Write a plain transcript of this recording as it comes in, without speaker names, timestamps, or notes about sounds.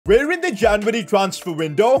We're in the January transfer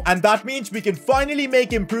window, and that means we can finally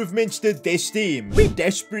make improvements to this team. We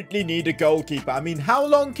desperately need a goalkeeper. I mean, how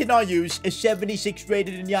long can I use a 76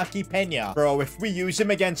 rated Iñaki Peña? Bro, if we use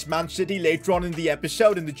him against Man City later on in the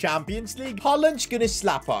episode in the Champions League, Holland's gonna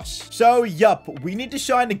slap us. So, yup, we need to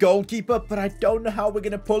sign a goalkeeper, but I don't know how we're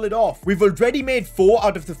gonna pull it off. We've already made 4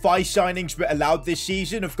 out of the 5 signings we're allowed this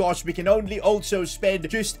season. Of course, we can only also spend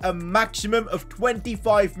just a maximum of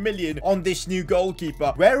 25 million on this new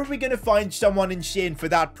goalkeeper. Where are we gonna find someone insane for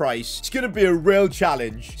that price? It's gonna be a real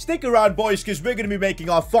challenge. Stick around, boys, because we're gonna be making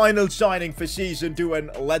our final signing for season 2, and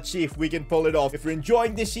let's see if we can pull it off. If you're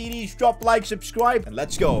enjoying this series, drop like, subscribe, and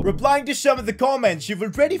let's go. Replying to some of the comments, you've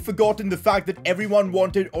already forgotten the fact that everyone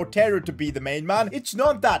wanted Otero to be the main man. It's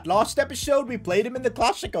not that. Last episode, we played him in the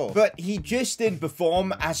Classical, but he just didn't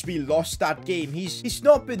perform as we lost that game. He's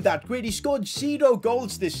not been that great. He scored 0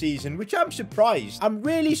 goals this season, which I'm surprised. I'm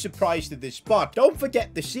really surprised at this, but don't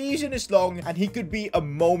forget the season is long, and he could be a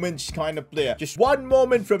moment's kind of player. Just one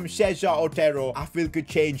moment from Cesar Otero, I feel could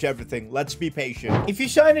change everything. Let's be patient. If you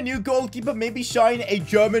sign a new goalkeeper, maybe sign a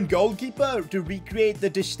German goalkeeper to recreate the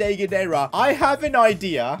ter Stegen era. I have an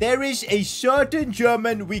idea. There is a certain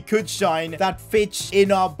German we could sign that fits in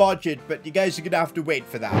our budget, but you guys are gonna have to wait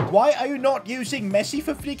for that. Why are you not using Messi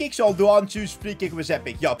for free kicks? Although Ansu's free kick was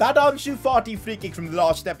epic. Yo, that Ansu Fati free kick from the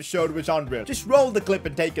last episode was unreal. Just roll the clip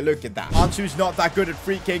and take a look at that. Ansu's not that good at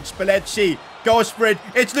free kicks, but let's see. Goes for it.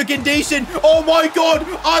 It's looking decent. Oh my god,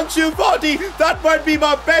 Ansu Fati. That might be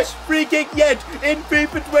my best free kick yet in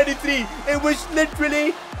FIFA 23. It was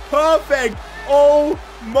literally perfect. Oh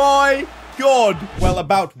my god. Well,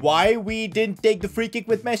 about why we didn't take the free kick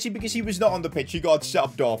with Messi, because he was not on the pitch. He got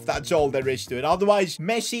subbed off. That's all there is to it. Otherwise,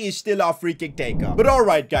 Messi is still our free kick taker. But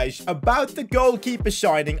alright, guys, about the goalkeeper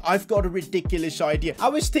signing, I've got a ridiculous idea. I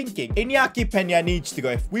was thinking, Iñaki Peña needs to go.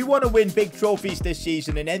 If we want to win big trophies this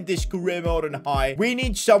season and end this career mode on high, we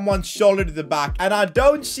need someone solid at the back, and I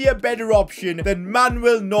don't see a better option than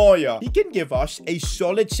Manuel Neuer. He can give us a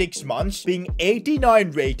solid 6 months, being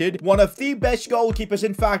 89 rated, one of the best goalkeepers.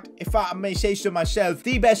 In fact, if I may say so myself,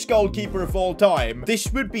 the best goalkeeper of all time.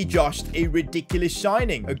 This would be just a ridiculous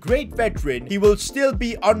signing. A great veteran. He will still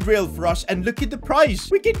be unreal for us, and look at the price.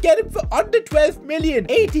 We can get him for under 12 million.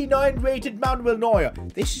 89 rated Manuel Neuer.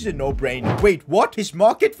 This is a no-brainer. Wait, what? His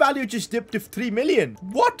market value just dipped to 3 million.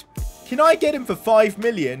 What? Can I get him for 5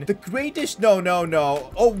 million? The greatest? No.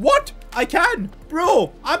 Oh, what? I can.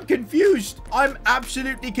 Bro, I'm confused. I'm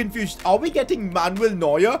absolutely confused. Are we getting Manuel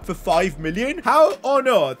Neuer for 5 million? How on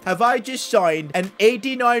earth have I just signed an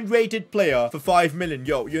 89 rated player for 5 million?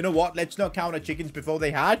 Yo, you know what? Let's not count our chickens before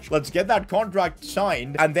they hatch. Let's get that contract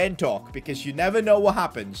signed and then talk, because you never know what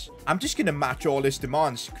happens. I'm just going to match all his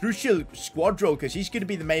demands. Crucial squad role, because he's going to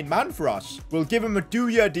be the main man for us. We'll give him a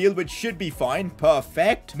 2-year deal, which should be fine.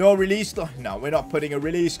 Perfect. No release clause. No, we're not putting a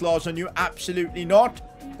release clause on you. Absolutely not.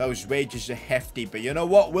 Those wages are hefty, but you know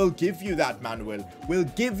what? We'll give you that, Manuel. We'll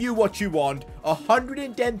give you what you want.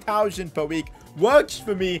 110,000 per week. Works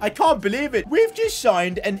for me. I can't believe it. We've just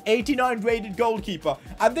signed an 89 rated goalkeeper,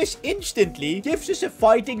 and this instantly gives us a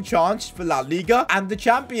fighting chance for La Liga and the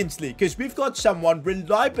Champions League, because we've got someone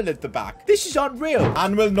reliable at the back. This is unreal.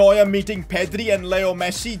 Manuel Neuer meeting Pedri and Leo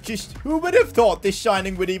Messi. Just who would have thought this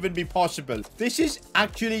signing would even be possible? This is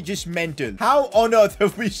actually just mental. How on earth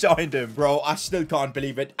have we signed him? Bro, I still can't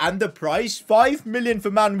believe it. And the price? 5 million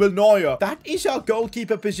for Manuel Neuer. That is our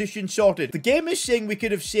goalkeeper position sorted. The game is saying we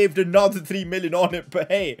could have saved another 3 million on it, but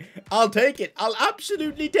hey, I'll take it. I'll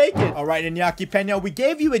absolutely take it. All right, Iñaki Peña, we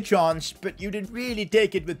gave you a chance, but you didn't really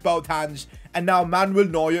take it with both hands. And now Manuel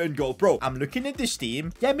Neuer in goal. Bro, I'm looking at this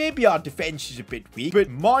team. Yeah, maybe our defense is a bit weak, but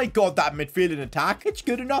my god, that midfield and attack, it's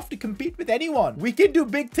good enough to compete with anyone. We can do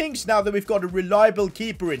big things now that we've got a reliable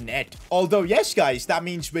keeper in net. Although, yes, guys, that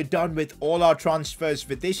means we're done with all our transfers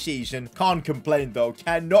for this season. Can't complain, though.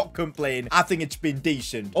 Cannot complain. I think it's been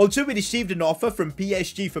decent. Also, we received an offer from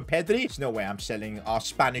PSG for Pedri. There's no way I'm selling our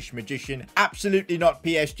Spanish magician. Absolutely not,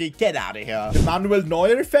 PSG. Get out of here. The Manuel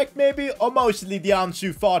Neuer effect, maybe? Or mostly the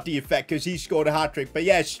Ansu Fati effect, because he's scored a hat-trick. But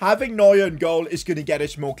yes, having Neuer in goal is going to get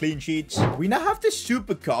us more clean sheets. We now have the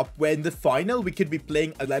Super Cup, where in the final we could be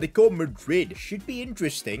playing Atletico Madrid. Should be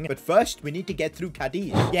interesting. But first, we need to get through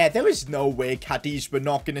Cadiz. Yeah, there was no way Cadiz were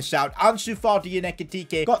knocking us out. Ansu Fati and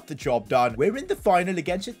Ekitike got the job done. We're in the final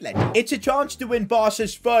against Atleti. It's a chance to win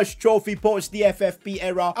Barca's first trophy post the FFP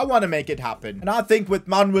era. I want to make it happen. And I think with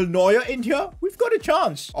Manuel Neuer in here, we've got a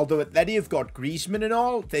chance. Although Atleti have got Griezmann and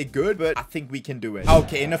all, they're good, but I think we can do it.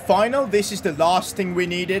 Okay, in the final, this is the last thing we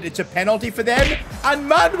needed. It's a penalty for them. And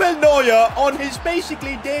Manuel Neuer, on his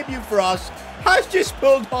basically debut for us, has just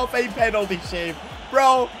pulled off a penalty save.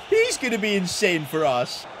 Bro, he's going to be insane for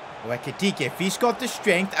us. Oh, Ekitike, if he's got the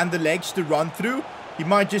strength and the legs to run through, he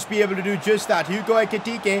might just be able to do just that. Hugo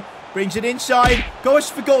Ekitike brings it inside, goes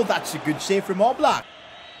for goal. That's a good save from Oblak.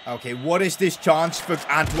 Okay, what is this chance for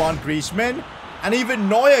Antoine Griezmann? And even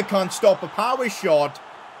Neuer can't stop a power shot.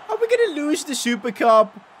 Are we going to lose the Super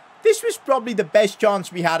Cup? This was probably the best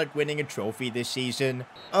chance we had at winning a trophy this season.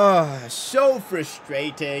 So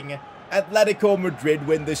frustrating. Atletico Madrid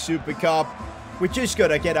win the Super Cup. We're just going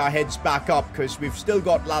to get our heads back up because we've still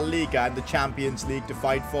got La Liga and the Champions League to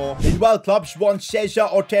fight for. Meanwhile, clubs want Cesar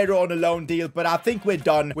Otero on a loan deal, but I think we're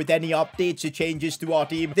done with any updates or changes to our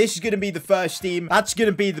team. This is going to be the first team. That's going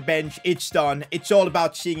to be the bench. It's done. It's all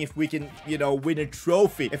about seeing if we can, you know, win a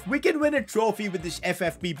trophy. If we can win a trophy with this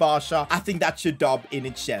FFP Barca, I think that's a dub in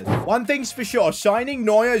itself. One thing's for sure, signing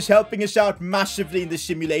Neuer is helping us out massively in the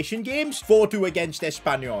simulation games. 4-2 against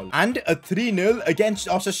Espanyol. And a 3-0 against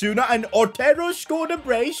Osasuna, and Otero scored a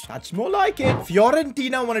brace. That's more like it.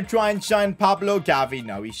 Fiorentina want to try and sign Pablo Gavi.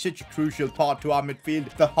 No, he's such a crucial part to our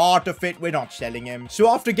midfield. The heart of it, we're not selling him. So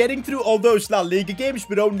after getting through all those La Liga games,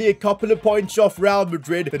 but only a couple of points off Real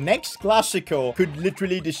Madrid, the next Clásico could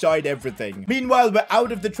literally decide everything. Meanwhile, we're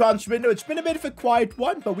out of the transfer window. It's been a bit of a quiet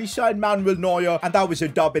one, but we signed Manuel Neuer, and that was a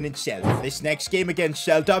dub in itself. This next game against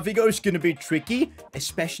Celta Vigo is going to be tricky,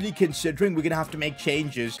 especially considering we're going to have to make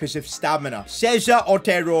changes because of stamina. Cesar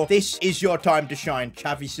Otero, this is your time to shine.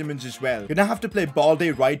 Xavi Simons as well. Gonna have to play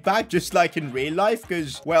Balde right back, just like in real life,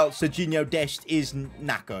 because, well, Serginho Dest is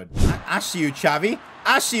knackered. I see you, Xavi.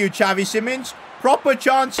 I see you, Xavi Simons. Proper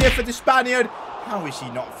chance here for the Spaniard. How is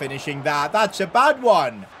he not finishing that? That's a bad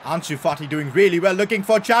one. Ansu Fati doing really well, looking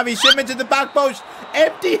for Xavi Simons in the back post.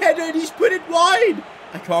 Empty header, and he's put it wide.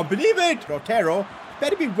 I can't believe it. Otero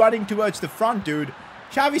better be running towards the front, dude.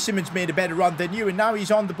 Xavi Simons made a better run than you, and now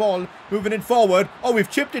he's on the ball, moving it forward. Oh,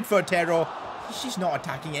 we've chipped it for Otero. He's not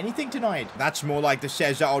attacking anything tonight. That's more like the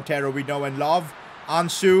Cesar Otero we know and love.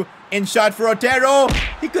 Ansu, inside for Otero.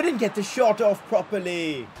 He couldn't get the shot off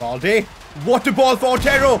properly. Balde, what a ball for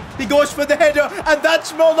Otero. He goes for the header, and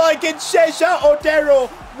that's more like it. Cesar Otero,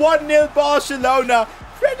 1-0 Barcelona.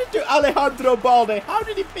 Credit to Alejandro Balde. How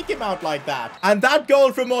did he pick him out like that? And that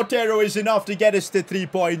goal from Otero is enough to get us to 3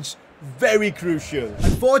 points. Very crucial.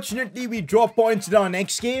 Unfortunately, we dropped points in our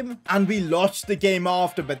next game, and we lost the game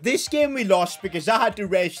after. But this game we lost because I had to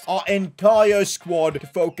rest our entire squad to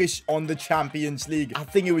focus on the Champions League. I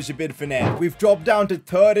think it was a bit of an error. We've dropped down to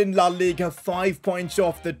 3rd in La Liga, 5 points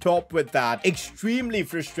off the top with that. Extremely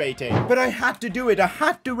frustrating. But I had to do it. I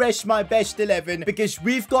had to rest my best 11 because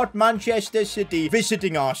we've got Manchester City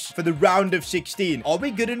visiting us for the round of 16. Are we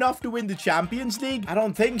good enough to win the Champions League? I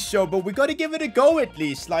don't think so, but we got to give it a go at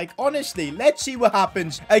least. Like, honestly, let's see what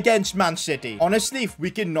happens against Man City. Honestly, if we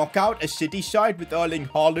can knock out a City side with Erling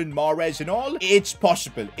Haaland, Mahrez and all, it's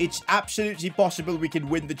possible. It's absolutely possible we can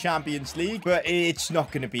win the Champions League, but it's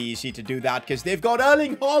not going to be easy to do that because they've got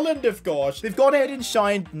Erling Haaland, of course. They've gone ahead and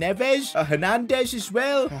signed Neves, Hernandez as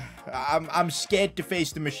well. I'm scared to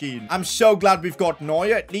face the machine. I'm so glad we've got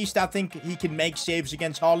Neuer. At least I think he can make saves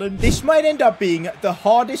against Haaland. This might end up being the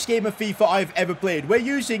hardest game of FIFA I've ever played. We're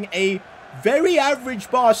using a very average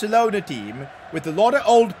Barcelona team with a lot of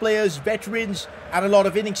old players, veterans, and a lot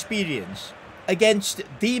of inexperience against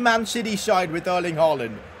the Man City side with Erling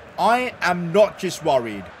Haaland. I am not just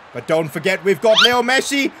worried. But don't forget, we've got Leo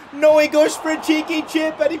Messi. No, he goes for a cheeky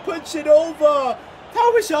chip and he puts it over.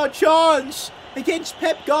 That was our chance. Against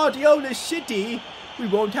Pep Guardiola's City, we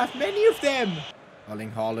won't have many of them.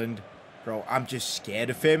 Erling Haaland, bro, I'm just scared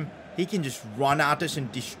of him. He can just run at us and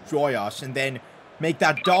destroy us and then make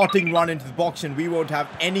that darting run into the box and we won't have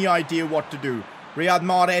any idea what to do. Riyad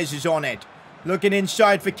Mahrez is on it. Looking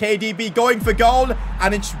inside for KDB, going for goal.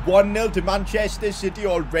 And it's 1-0 to Manchester City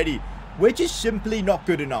already. We're just simply not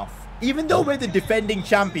good enough. Even though we're the defending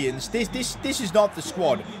champions, this is not the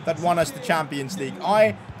squad that won us the Champions League.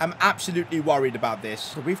 I am absolutely worried about this.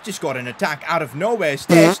 So we've just got an attack out of nowhere.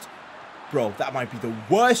 Dest. Bro, that might be the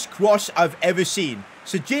worst cross I've ever seen.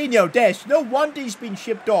 Serginho Dest, no wonder he's been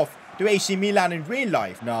shipped off to AC Milan in real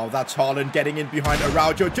life. No, that's Haaland getting in behind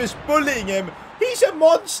Araujo, just bullying him. He's a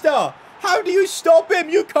monster. How do you stop him?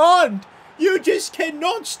 You can't. You just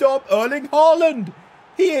cannot stop Erling Haaland.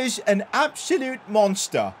 He is an absolute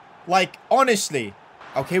monster. Like, honestly.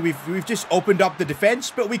 Okay, we've just opened up the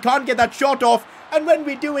defense, but we can't get that shot off. And when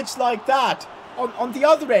we do, it's like that. On the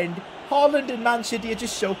other end, Haaland and Man City are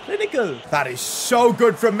just so clinical. That is so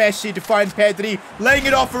good from Messi to find Pedri, laying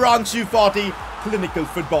it off for Ansu Fati. Clinical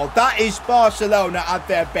football. That is Barcelona at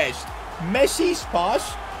their best. Messi's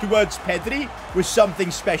pass towards Pedri was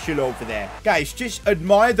something special over there. Guys, just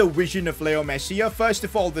admire the vision of Leo Messi. First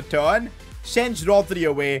of all, the turn sends Rodri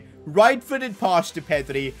away. Right-footed pass to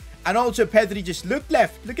Pedri. And also, Pedri just looked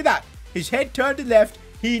left. Look at that. His head turned to left.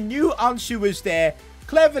 He knew Ansu was there.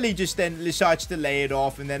 Cleverly just then decides to lay it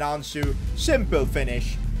off. And then Ansu, simple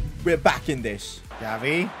finish. We're back in this.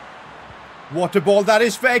 Gavi. What a ball that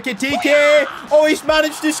is for Ekitike. Oh, he's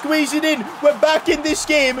managed to squeeze it in. We're back in this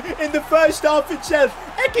game in the first half itself.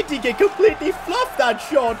 Ekitike completely fluffed that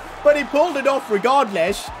shot, but he pulled it off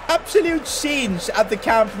regardless. Absolute scenes at the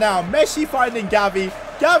Camp Nou. Messi finding Gavi.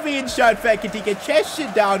 Gavi inside for Ekitike. Chests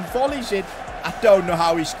it down, volleys it. I don't know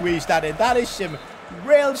how he squeezed that in. That is some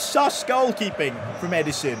real sus goalkeeping from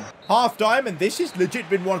Edison. Half time, and this has legit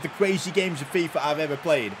been one of the crazy games of FIFA I've ever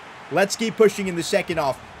played. Let's keep pushing in the second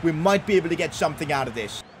half. We might be able to get something out of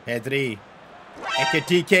this. Pedri.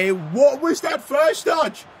 Ekitike. What was that first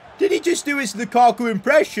touch? Did he just do his Lukaku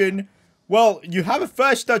impression? Well, you have a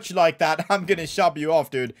first touch like that, I'm going to sub you off,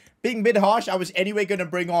 dude. Being a bit harsh, I was anyway going to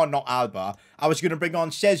bring on, not Alba. I was going to bring on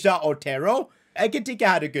Cesar Otero. Ekitike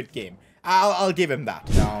had a good game. I'll give him that.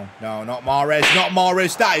 No, not Mahrez. Not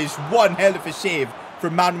Mahrez. That is one hell of a save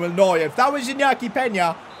from Manuel Neuer. If that was Iñaki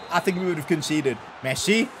Peña, I think we would have conceded.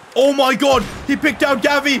 Messi. Oh my god, he picked out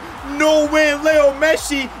Gavi. No way, Leo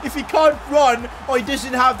Messi. If he can't run or he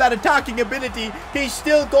doesn't have that attacking ability, he's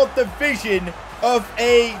still got the vision of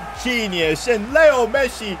a genius. And Leo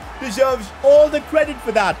Messi deserves all the credit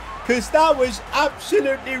for that, because that was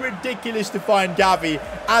absolutely ridiculous to find Gavi.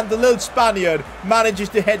 And the little Spaniard manages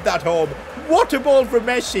to head that home. What a ball from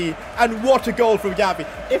Messi, and what a goal from Gavi.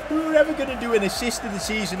 If we were ever going to do an assist of the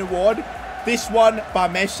season award, this one by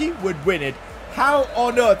Messi would win it. How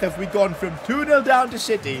on earth have we gone from 2-0 down to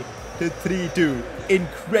City to 3-2?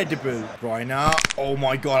 Incredible. Bruyne. Oh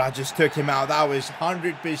my god, I just took him out. That was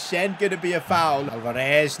 100% going to be a foul.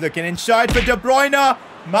 Alvarez looking inside for De Bruyne.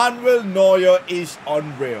 Manuel Neuer is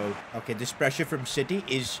unreal. Okay, this pressure from City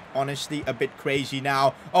is honestly a bit crazy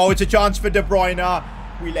now. Oh, it's a chance for De Bruyne.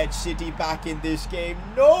 We let City back in this game.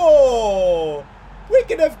 No! We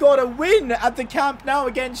could have got a win at the Camp Nou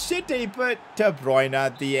against City, but De Bruyne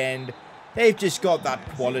at the end. They've just got that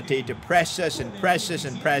quality to press us and press us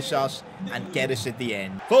and press us and get us at the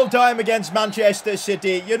end. Full time against Manchester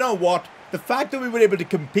City. You know what? The fact that we were able to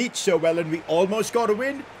compete so well and we almost got a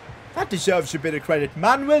win, that deserves a bit of credit.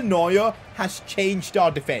 Manuel Neuer has changed our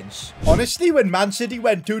defense. Honestly, when Man City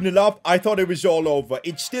went 2-0 up, I thought it was all over.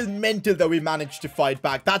 It's still mental that we managed to fight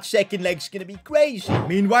back. That second leg's going to be crazy.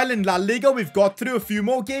 Meanwhile, in La Liga, we've got through a few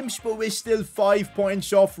more games, but we're still 5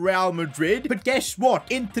 points off Real Madrid. But guess what?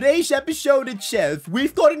 In today's episode itself,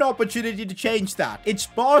 we've got an opportunity to change that. It's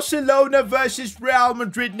Barcelona versus Real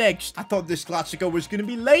Madrid next. I thought this Clasico was going to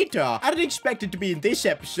be later. I didn't expect it to be in this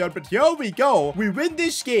episode, but here we go. We win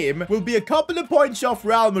this game. We'll be a couple of points off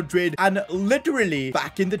Real Madrid and literally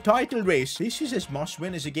back in the title race. This is as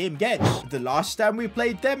must-win as a game gets. The last time we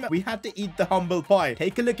played them, we had to eat the humble pie.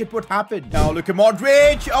 Take a look at what happened. Now look at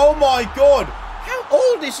Modric. Oh my god. How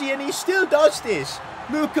old is he and he still does this?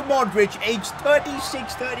 Luka Modric, age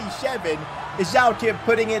 36, 37, is out here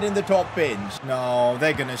putting it in the top bins. No,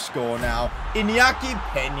 they're gonna score now. Iñaki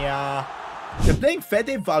Peña. They're playing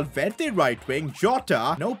Fede Valverde right wing,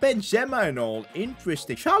 Jota, no Benzema and all.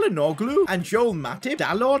 Interesting. Çalhanoğlu and Joel Matip,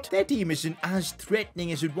 Dalot. Their team isn't as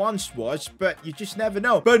threatening as it once was, but you just never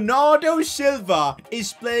know. Bernardo Silva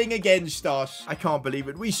is playing against us. I can't believe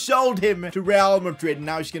it. We sold him to Real Madrid, and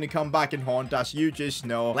now he's going to come back and haunt us. You just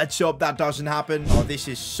know. Let's hope that doesn't happen. Oh, this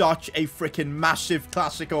is such a freaking massive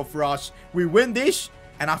Clasico for us. We win this,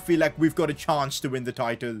 and I feel like we've got a chance to win the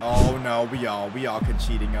title. Oh, no, we are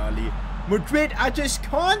conceding early. Madrid, I just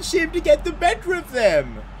can't seem to get the better of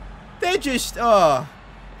them. They're just, and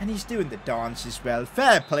he's doing the dance as well.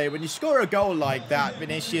 Fair play. When you score a goal like that,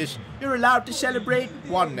 Vinicius, you're allowed to celebrate.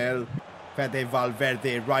 1-0. Fede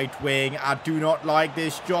Valverde, right wing. I do not like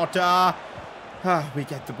this. Jota. We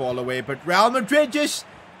get the ball away, but Real Madrid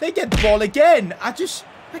they get the ball again. I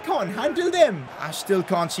can't handle them. I still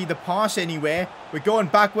can't see the pass anywhere. We're going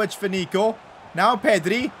backwards for Nico. Now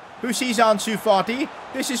Pedri. Who sees Ansu Fati?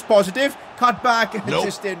 This is positive. Cut back. It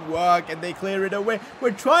just didn't work, and they clear it away.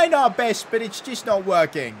 We're trying our best, but it's just not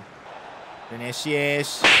working.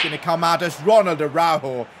 Vinicius is going to come out as Ronald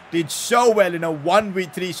Araujo. Did so well in a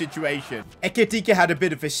 1v3 situation. Ekitike had a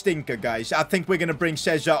bit of a stinker, guys. I think we're going to bring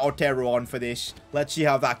Cesar Otero on for this. Let's see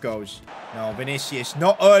how that goes. No, Vinicius,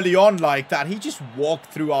 not early on like that. He just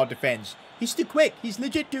walked through our defense. He's too quick. He's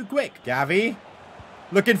legit too quick. Gavi.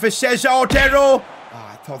 Looking for Cesar Otero.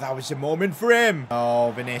 I thought that was a moment for him.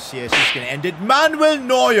 Oh, Vinicius is going to end it. Manuel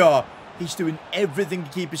Neuer. He's doing everything to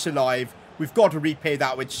keep us alive. We've got to repay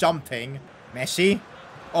that with something. Messi.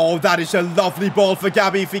 Oh, that is a lovely ball for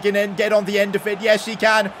Gavi. If he can get on the end of it. Yes, he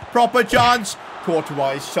can. Proper chance.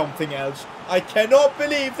 Courtois is something else. I cannot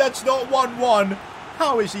believe that's not 1-1.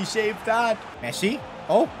 How has he saved that? Messi.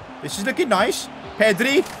 Oh, this is looking nice.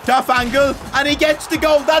 Pedri, tough angle, and he gets the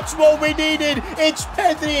goal. That's what we needed. It's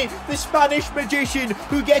Pedri, the Spanish magician,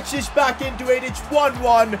 who gets us back into it. It's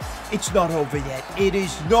 1-1. It's not over yet. It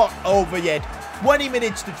is not over yet. 20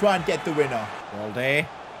 minutes to try and get the winner. Balde,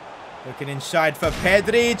 looking inside for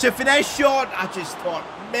Pedri. It's a finesse shot. I just thought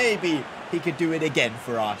maybe he could do it again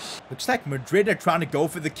for us. Looks like Madrid are trying to go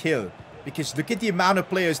for the kill, because look at the amount of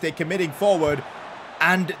players they're committing forward,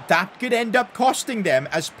 and that could end up costing them,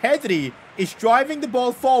 as Pedri is driving the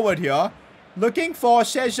ball forward here, looking for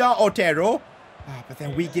Cesar Otero. But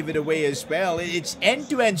then we give it away as well. It's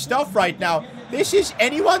end-to-end stuff right now. This is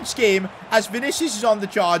anyone's game, as Vinicius is on the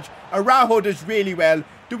charge. Araujo does really well.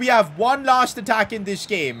 Do we have one last attack in this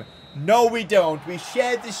game? No, we don't. We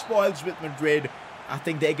shared the spoils with Madrid. I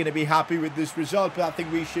think they're going to be happy with this result, but I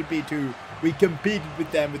think we should be too. We competed with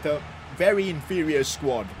them with a very inferior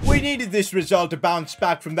squad. We needed this result to bounce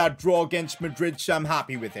back from that draw against Madrid, so I'm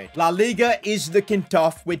happy with it. La Liga is looking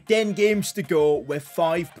tough with 10 games to go. We're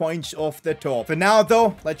 5 points off the top. For now,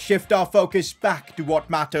 though, let's shift our focus back to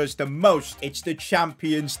what matters the most. It's the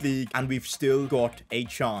Champions League, and we've still got a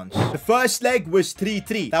chance. The first leg was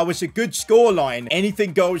 3-3. That was a good scoreline.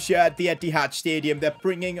 Anything goes here at the Etihad Stadium. They're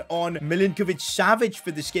bringing on Milinkovic-Savic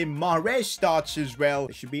for this game. Mahrez starts as well.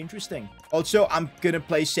 It should be interesting. Also, I'm going to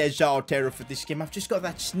play Cesar Otero for this game. I've just got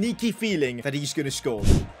that sneaky feeling that he's going to score.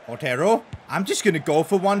 Otero, I'm just going to go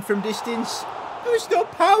for one from distance. There's no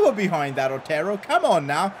power behind that, Otero. Come on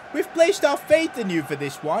now. We've placed our faith in you for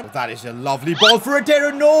this one. That is a lovely ball for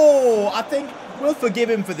Otero. No, I think we'll forgive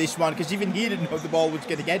him for this one, because even he didn't know the ball was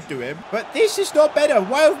going to get to him. But this is not better.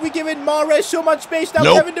 Why have we given Mahrez so much space? Now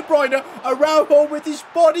Kevin De Bruyne, Araujo with his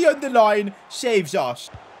body on the line, saves us.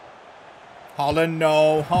 Haaland,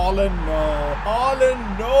 no. Haaland, no.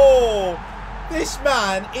 Haaland, no. This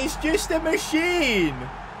man is just a machine.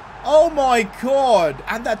 Oh my god.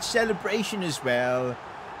 And that celebration as well.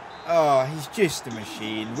 Oh, he's just a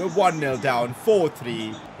machine. We're 1-0 down.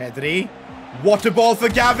 4-3. Pedri. What a ball for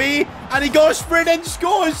Gavi. And he goes for it and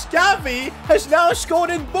scores. Gavi has now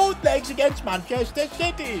scored in both legs against Manchester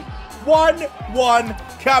City.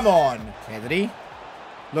 1-1. Come on. Pedri.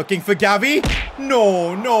 Looking for Gavi.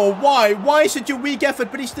 No, no. Why? Why such a weak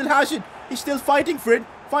effort? But he still has it. He's still fighting for it.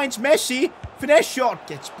 Finds Messi. Finesse shot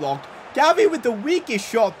gets blocked. Gavi with the weakest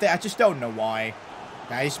shot there. I just don't know why.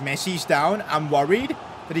 Guys, Messi's down. I'm worried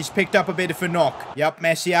that he's picked up a bit of a knock. Yep,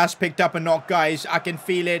 Messi has picked up a knock, guys. I can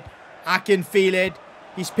feel it. I can feel it.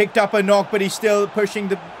 He's picked up a knock, but he's still pushing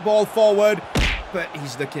the ball forward. But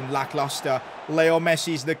he's looking lackluster. Leo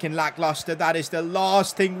Messi's looking lackluster. That is the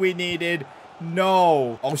last thing we needed.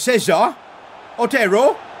 No. Oh, Cesar.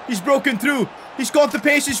 Otero. He's broken through. He's got the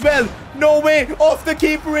pace as well. No way. Off the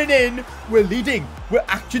keeper and in. We're leading. We're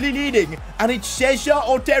actually leading. And it's Cesar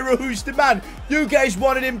Otero who's the man. You guys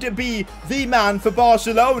wanted him to be the man for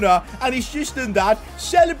Barcelona. And he's just done that.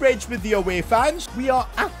 Celebrates with the away fans. We are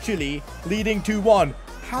actually leading 2-1.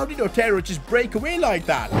 How did Otero just break away like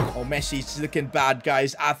that? Oh, Messi's looking bad,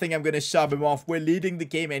 guys. I think I'm going to sub him off. We're leading the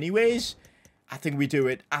game anyways. I think we do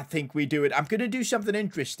it. I think we do it. I'm going to do something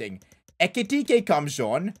interesting. Ekitike comes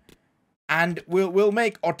on. And we'll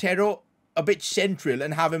make Otero a bit central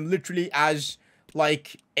and have him literally as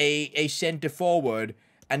like a centre forward.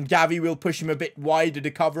 And Gavi will push him a bit wider to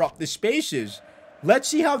cover up the spaces. Let's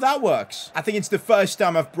see how that works. I think it's the first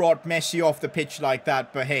time I've brought Messi off the pitch like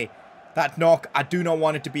that. But hey, that knock, I do not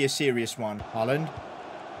want it to be a serious one. Haaland.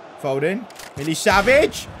 Foden.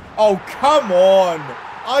 Milinkovic-Savic. Oh, come on.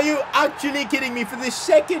 Are you actually kidding me? For the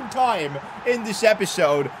second time in this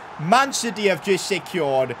episode, Man City have just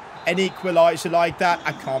secured an equaliser like that.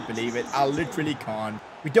 I can't believe it. I literally can't.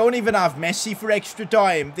 We don't even have Messi for extra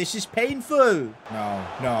time. This is painful. No,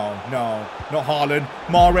 no, no. Not Haaland.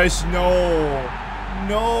 Mahrez, no.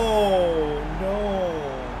 No,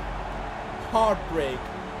 no. Heartbreak.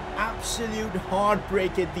 Absolute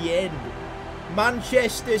heartbreak at the end.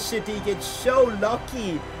 Manchester City gets so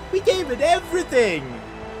lucky. We gave it everything.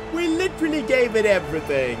 We literally gave it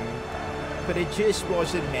everything. But it just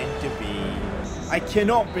wasn't meant to be. I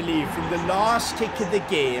cannot believe from the last kick of the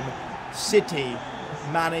game, City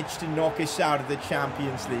managed to knock us out of the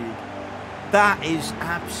Champions League. That is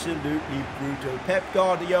absolutely brutal. Pep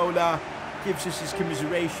Guardiola gives us his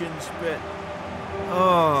commiserations, but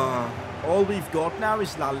all we've got now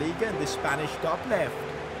is La Liga and the Spanish Cup left.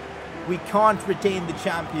 We can't retain the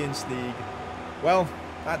Champions League. Well,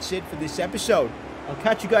 that's it for this episode. I'll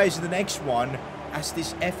catch you guys in the next one as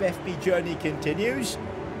this FFP journey continues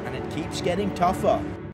and it keeps getting tougher.